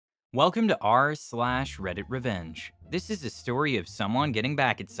Welcome to r/RedditRevenge. This is a story of someone getting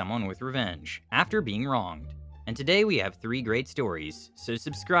back at someone with revenge after being wronged. And today we have 3 great stories, so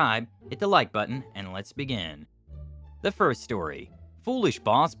subscribe, hit the like button, and let's begin. The first story. Foolish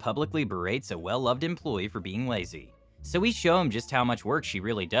boss publicly berates a well-loved employee for being lazy, so we show him just how much work she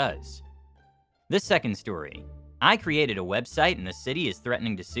really does. The second story. I created a website and the city is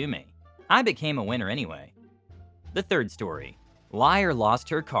threatening to sue me. I became a winner anyway. The third story. Liar lost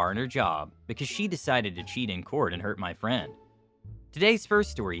her car and her job because she decided to cheat in court and hurt my friend. Today's first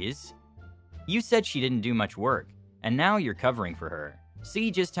story is, you said she didn't do much work, and now you're covering for her.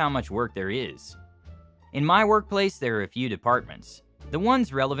 See just how much work there is. In my workplace, there are a few departments. The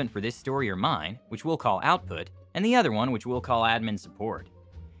ones relevant for this story are mine, which we'll call Output, and the other one, which we'll call Admin Support.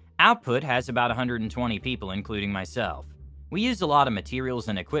 Output has about 120 people, including myself. We use a lot of materials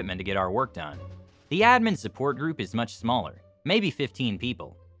and equipment to get our work done. The Admin Support group is much smaller. Maybe 15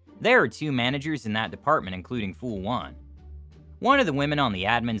 people. There are 2 managers in that department, including Fool 1. One of the women on the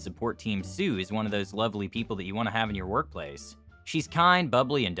admin support team, Sue, is one of those lovely people that you want to have in your workplace. She's kind,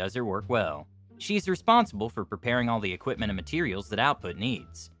 bubbly, and does her work well. She's responsible for preparing all the equipment and materials that Output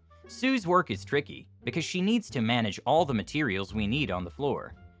needs. Sue's work is tricky because she needs to manage all the materials we need on the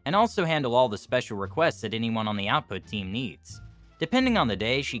floor, and also handle all the special requests that anyone on the Output team needs. Depending on the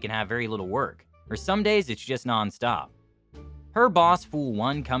day, she can have very little work, or some days it's just non-stop. Her boss, Fool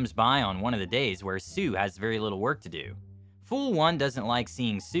 1, comes by on one of the days where Sue has very little work to do. Fool 1 doesn't like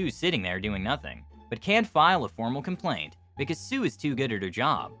seeing Sue sitting there doing nothing, but can't file a formal complaint because Sue is too good at her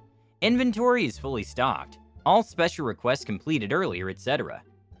job. Inventory is fully stocked, all special requests completed earlier, etc.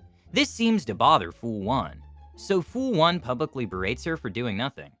 This seems to bother Fool 1, so Fool 1 publicly berates her for doing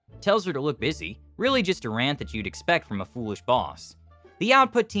nothing, tells her to look busy, really just a rant that you'd expect from a foolish boss. The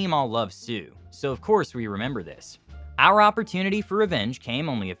Output team all love Sue, so of course we remember this. Our opportunity for revenge came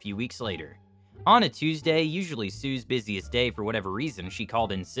only a few weeks later. On a Tuesday, usually Sue's busiest day for whatever reason, she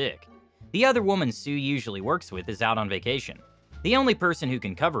called in sick. The other woman Sue usually works with is out on vacation. The only person who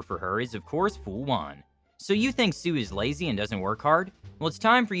can cover for her is of course Fool 1. So you think Sue is lazy and doesn't work hard? Well, it's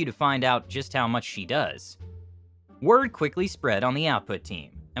time for you to find out just how much she does. Word quickly spread on the Output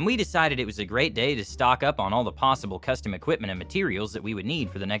team, and we decided it was a great day to stock up on all the possible custom equipment and materials that we would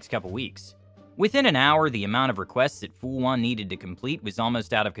need for the next couple weeks. Within an hour, the amount of requests that Fool 1 needed to complete was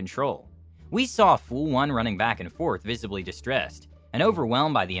almost out of control. We saw Fool 1 running back and forth, visibly distressed, and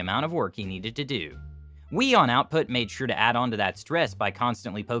overwhelmed by the amount of work he needed to do. We on Output made sure to add on to that stress by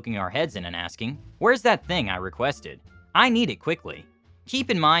constantly poking our heads in and asking, "Where's that thing I requested? I need it quickly." Keep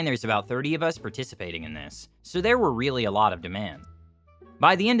in mind there's about 30 of us participating in this, so there were really a lot of demands.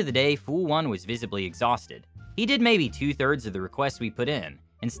 By the end of the day, Fool 1 was visibly exhausted. He did maybe 2/3 of the requests we put in,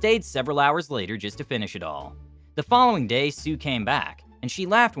 and stayed several hours later just to finish it all. The following day, Sue came back, and she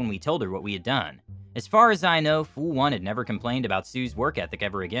laughed when we told her what we had done. As far as I know, Fool 1 had never complained about Sue's work ethic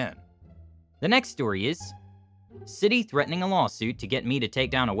ever again. The next story is, City threatening a lawsuit to get me to take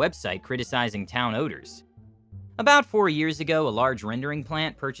down a website criticizing town odors. About 4 years ago, a large rendering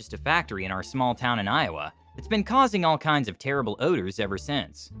plant purchased a factory in our small town in Iowa that's been causing all kinds of terrible odors ever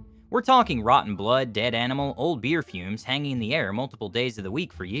since. We're talking rotten blood, dead animal, old beer fumes hanging in the air multiple days of the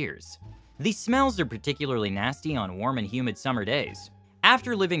week for years. These smells are particularly nasty on warm and humid summer days.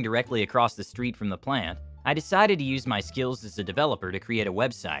 After living directly across the street from the plant, I decided to use my skills as a developer to create a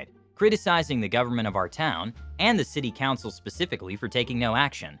website, criticizing the government of our town and the city council specifically for taking no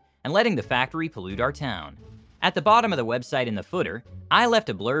action and letting the factory pollute our town. At the bottom of the website in the footer, I left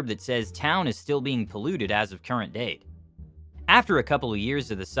a blurb that says town is still being polluted as of current date. After a couple of years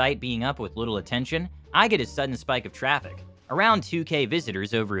of the site being up with little attention, I get a sudden spike of traffic, around 2K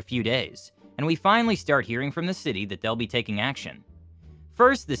visitors over a few days, and we finally start hearing from the city that they'll be taking action.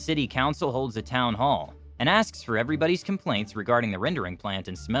 First, the city council holds a town hall and asks for everybody's complaints regarding the rendering plant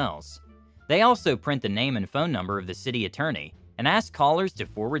and smells. They also print the name and phone number of the city attorney and ask callers to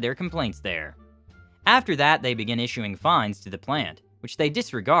forward their complaints there. After that, they begin issuing fines to the plant, which they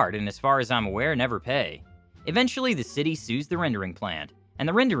disregard and as far as I'm aware never pay. Eventually, the city sues the rendering plant, and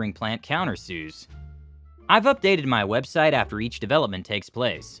the rendering plant countersues. I've updated my website after each development takes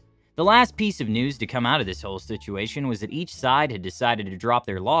place. The last piece of news to come out of this whole situation was that each side had decided to drop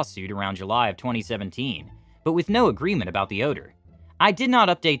their lawsuit around July of 2017, but with no agreement about the odor. I did not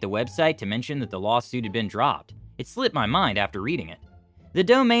update the website to mention that the lawsuit had been dropped. It slipped my mind after reading it. The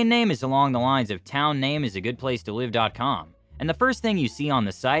domain name is along the lines of townnameisaggoodplacetolive.com. And the first thing you see on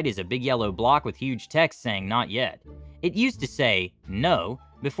the site is a big yellow block with huge text saying not yet. It used to say no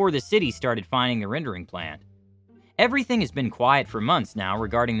before the city started finding the rendering plant. Everything has been quiet for months now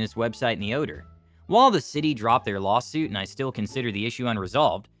regarding this website and the odor. While the city dropped their lawsuit and I still consider the issue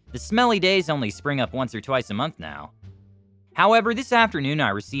unresolved, The smelly days only spring up once or twice a month now. However, this afternoon I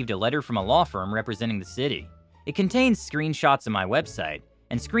received a letter from a law firm representing the city. It contains screenshots of my website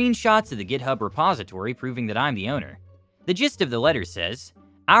and screenshots of the GitHub repository proving that I'm the owner. The gist of the letter says,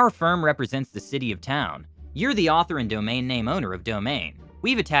 "Our firm represents the city of town. You're the author and domain name owner of domain.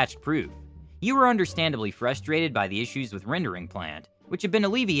 We've attached proof. You were understandably frustrated by the issues with rendering plant, which have been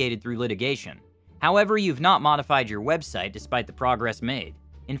alleviated through litigation. However, you've not modified your website despite the progress made.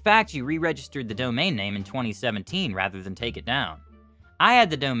 In fact, you re-registered the domain name in 2017 rather than take it down. I had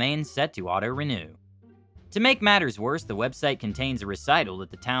the domain set to auto-renew." To make matters worse, the website contains a recital that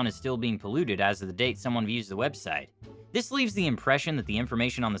the town is still being polluted as of the date someone views the website. This leaves the impression that the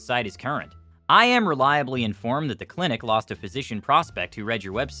information on the site is current. I am reliably informed that the clinic lost a physician prospect who read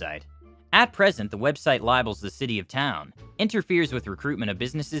your website. At present, the website libels the city of town, interferes with recruitment of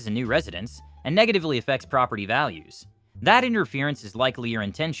businesses and new residents, and negatively affects property values. That interference is likely your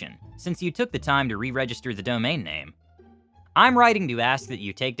intention, since you took the time to re-register the domain name. I'm writing to ask that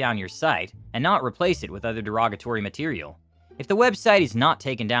you take down your site and not replace it with other derogatory material. If the website is not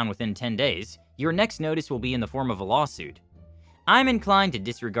taken down within 10 days, your next notice will be in the form of a lawsuit. I'm inclined to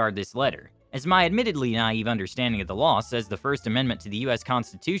disregard this letter, as my admittedly naive understanding of the law says the First Amendment to the US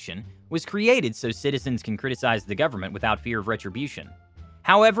Constitution was created so citizens can criticize the government without fear of retribution.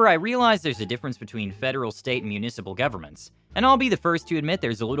 However, I realize there's a difference between federal, state, and municipal governments, and I'll be the first to admit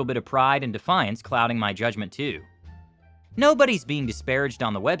there's a little bit of pride and defiance clouding my judgment too. Nobody's being disparaged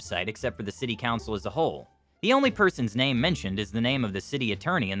on the website except for the city council as a whole. The only person's name mentioned is the name of the city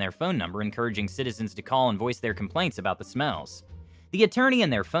attorney and their phone number encouraging citizens to call and voice their complaints about the smells. The attorney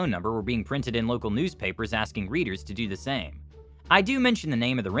and their phone number were being printed in local newspapers asking readers to do the same. I do mention the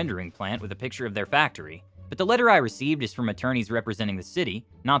name of the rendering plant with a picture of their factory, but the letter I received is from attorneys representing the city,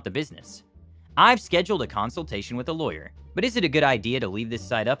 not the business. I've scheduled a consultation with a lawyer, but is it a good idea to leave this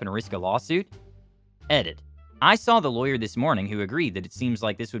site up and risk a lawsuit? Edit. I saw the lawyer this morning who agreed that it seems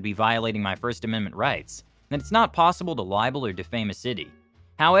like this would be violating my First Amendment rights, and that it's not possible to libel or defame a city.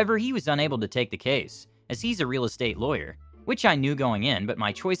 However, he was unable to take the case, as he's a real estate lawyer, which I knew going in, but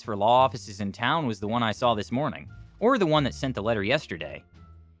my choice for law offices in town was the one I saw this morning, or the one that sent the letter yesterday.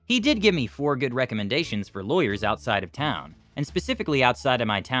 He did give me 4 good recommendations for lawyers outside of town, and specifically outside of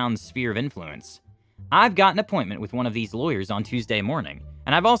my town's sphere of influence. I've got an appointment with one of these lawyers on Tuesday morning,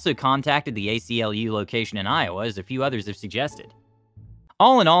 and I've also contacted the ACLU location in Iowa as a few others have suggested.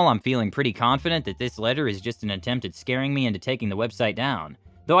 All in all, I'm feeling pretty confident that this letter is just an attempt at scaring me into taking the website down,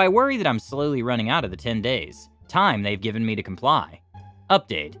 though I worry that I'm slowly running out of the 10 days, time they've given me to comply.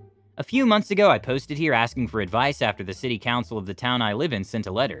 Update. A few months ago, I posted here asking for advice after the city council of the town I live in sent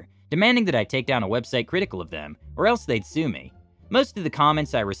a letter, demanding that I take down a website critical of them, or else they'd sue me. Most of the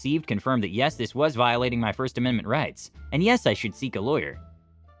comments I received confirmed that yes, this was violating my First Amendment rights, and yes, I should seek a lawyer.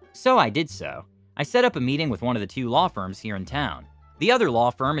 So I did so. I set up a meeting with one of the 2 law firms here in town. The other law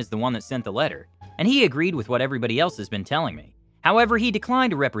firm is the one that sent the letter, and he agreed with what everybody else has been telling me. However, he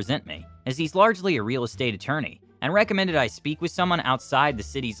declined to represent me, as he's largely a real estate attorney, and recommended I speak with someone outside the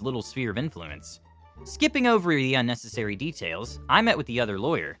city's little sphere of influence. Skipping over the unnecessary details, I met with the other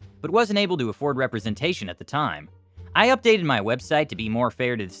lawyer, but wasn't able to afford representation at the time. I updated my website to be more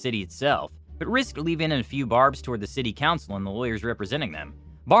fair to the city itself, but risked leaving in a few barbs toward the city council and the lawyers representing them,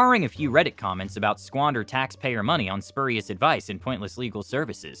 barring a few Reddit comments about squander taxpayer money on spurious advice and pointless legal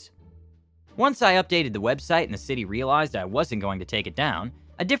services. Once I updated the website and the city realized I wasn't going to take it down,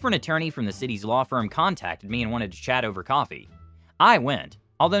 a different attorney from the city's law firm contacted me and wanted to chat over coffee. I went,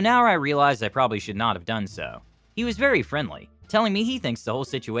 although now I realize I probably should not have done so. He was very friendly, telling me he thinks the whole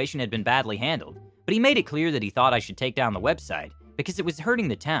situation had been badly handled, but he made it clear that he thought I should take down the website because it was hurting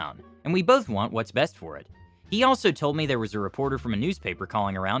the town, and we both want what's best for it. He also told me there was a reporter from a newspaper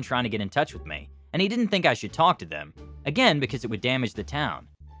calling around trying to get in touch with me, and he didn't think I should talk to them, again because it would damage the town.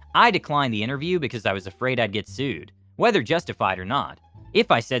 I declined the interview because I was afraid I'd get sued, whether justified or not, if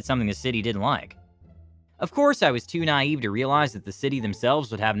I said something the city didn't like. Of course, I was too naive to realize that the city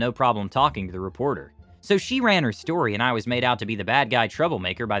themselves would have no problem talking to the reporter, so she ran her story and I was made out to be the bad guy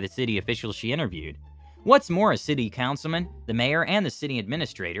troublemaker by the city officials she interviewed. What's more, a city councilman, the mayor, and the city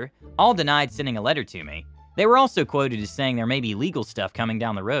administrator all denied sending a letter to me. They were also quoted as saying there may be legal stuff coming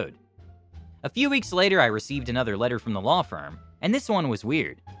down the road. A few weeks later, I received another letter from the law firm, and this one was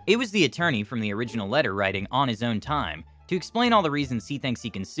weird. It was the attorney from the original letter writing on his own time to explain all the reasons he thinks he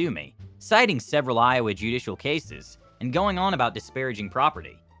can sue me, citing several Iowa judicial cases, and going on about disparaging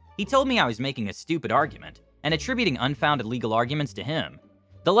property. He told me I was making a stupid argument, and attributing unfounded legal arguments to him.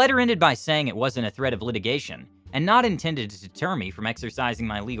 The letter ended by saying it wasn't a threat of litigation, and not intended to deter me from exercising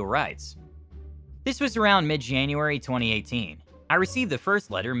my legal rights. This was around mid-January 2018. I received the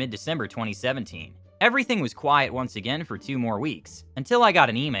first letter mid-December 2017. Everything was quiet once again for 2 more weeks, until I got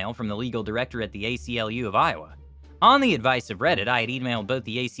an email from the legal director at the ACLU of Iowa. On the advice of Reddit, I had emailed both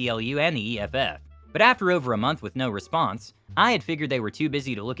the ACLU and the EFF, but after over a month with no response, I had figured they were too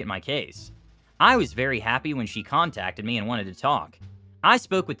busy to look at my case. I was very happy when she contacted me and wanted to talk. I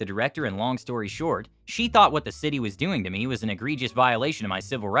spoke with the director, and long story short, she thought what the city was doing to me was an egregious violation of my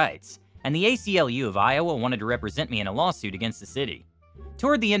civil rights, and the ACLU of Iowa wanted to represent me in a lawsuit against the city.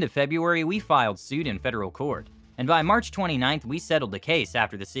 Toward the end of February, we filed suit in federal court, and by March 29th, we settled the case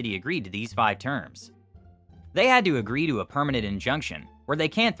after the city agreed to these 5 terms. They had to agree to a permanent injunction, where they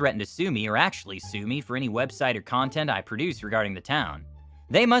can't threaten to sue me or actually sue me for any website or content I produce regarding the town.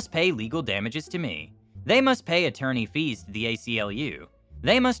 They must pay legal damages to me. They must pay attorney fees to the ACLU.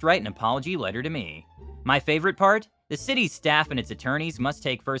 They must write an apology letter to me. My favorite part? The city's staff and its attorneys must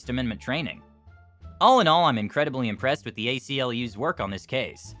take First Amendment training. All in all, I'm incredibly impressed with the ACLU's work on this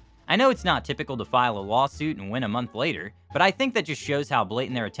case. I know it's not typical to file a lawsuit and win a month later, but I think that just shows how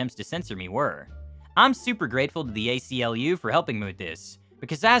blatant their attempts to censor me were. I'm super grateful to the ACLU for helping me with this,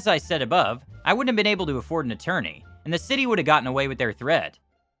 because as I said above, I wouldn't have been able to afford an attorney, and the city would have gotten away with their threat.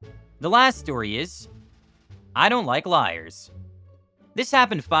 The last story is, I don't like liars. This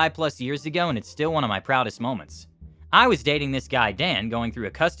happened 5+ years ago, and it's still one of my proudest moments. I was dating this guy Dan, going through a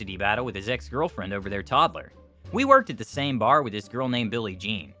custody battle with his ex-girlfriend over their toddler. We worked at the same bar with this girl named Billie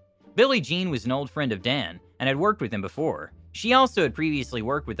Jean. Billie Jean was an old friend of Dan, and had worked with him before. She also had previously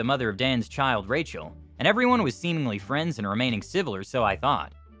worked with the mother of Dan's child, Rachel, and everyone was seemingly friends and remaining civil, or so I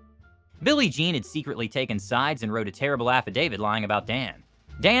thought. Billie Jean had secretly taken sides and wrote a terrible affidavit lying about Dan.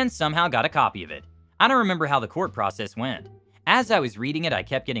 Dan somehow got a copy of it. I don't remember how the court process went. As I was reading it, I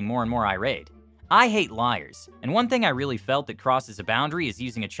kept getting more and more irate. I hate liars, and one thing I really felt that crosses a boundary is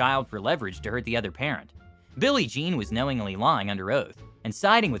using a child for leverage to hurt the other parent. Billie Jean was knowingly lying under oath, and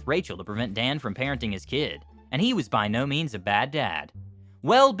siding with Rachel to prevent Dan from parenting his kid, and he was by no means a bad dad.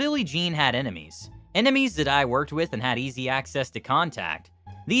 Well, Billie Jean had enemies. Enemies that I worked with and had easy access to contact.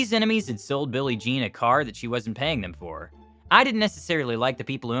 These enemies had sold Billie Jean a car that she wasn't paying them for. I didn't necessarily like the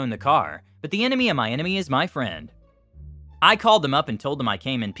people who owned the car, but the enemy of my enemy is my friend. I called them up and told them I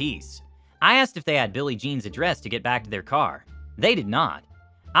came in peace. I asked if they had Billie Jean's address to get back to their car. They did not.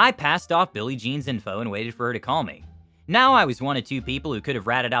 I passed off Billie Jean's info and waited for her to call me. Now I was one of 2 people who could have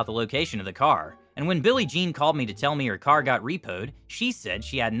ratted out the location of the car, and when Billie Jean called me to tell me her car got repoed, she said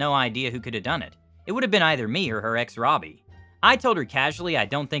she had no idea who could have done it. It would have been either me or her ex Robbie. I told her casually I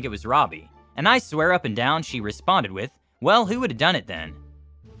don't think it was Robbie, and I swear up and down she responded with, well, who would have done it then?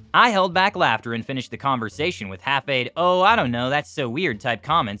 I held back laughter and finished the conversation with half-aid, oh, I don't know, that's so weird type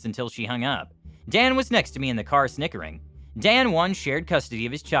comments until she hung up. Dan was next to me in the car snickering. Dan won shared custody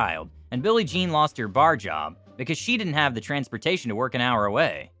of his child, and Billie Jean lost her bar job because she didn't have the transportation to work an hour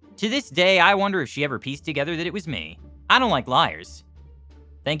away. To this day, I wonder if she ever pieced together that it was me. I don't like liars.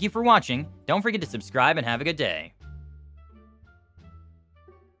 Thank you for watching. Don't forget to subscribe and have a good day.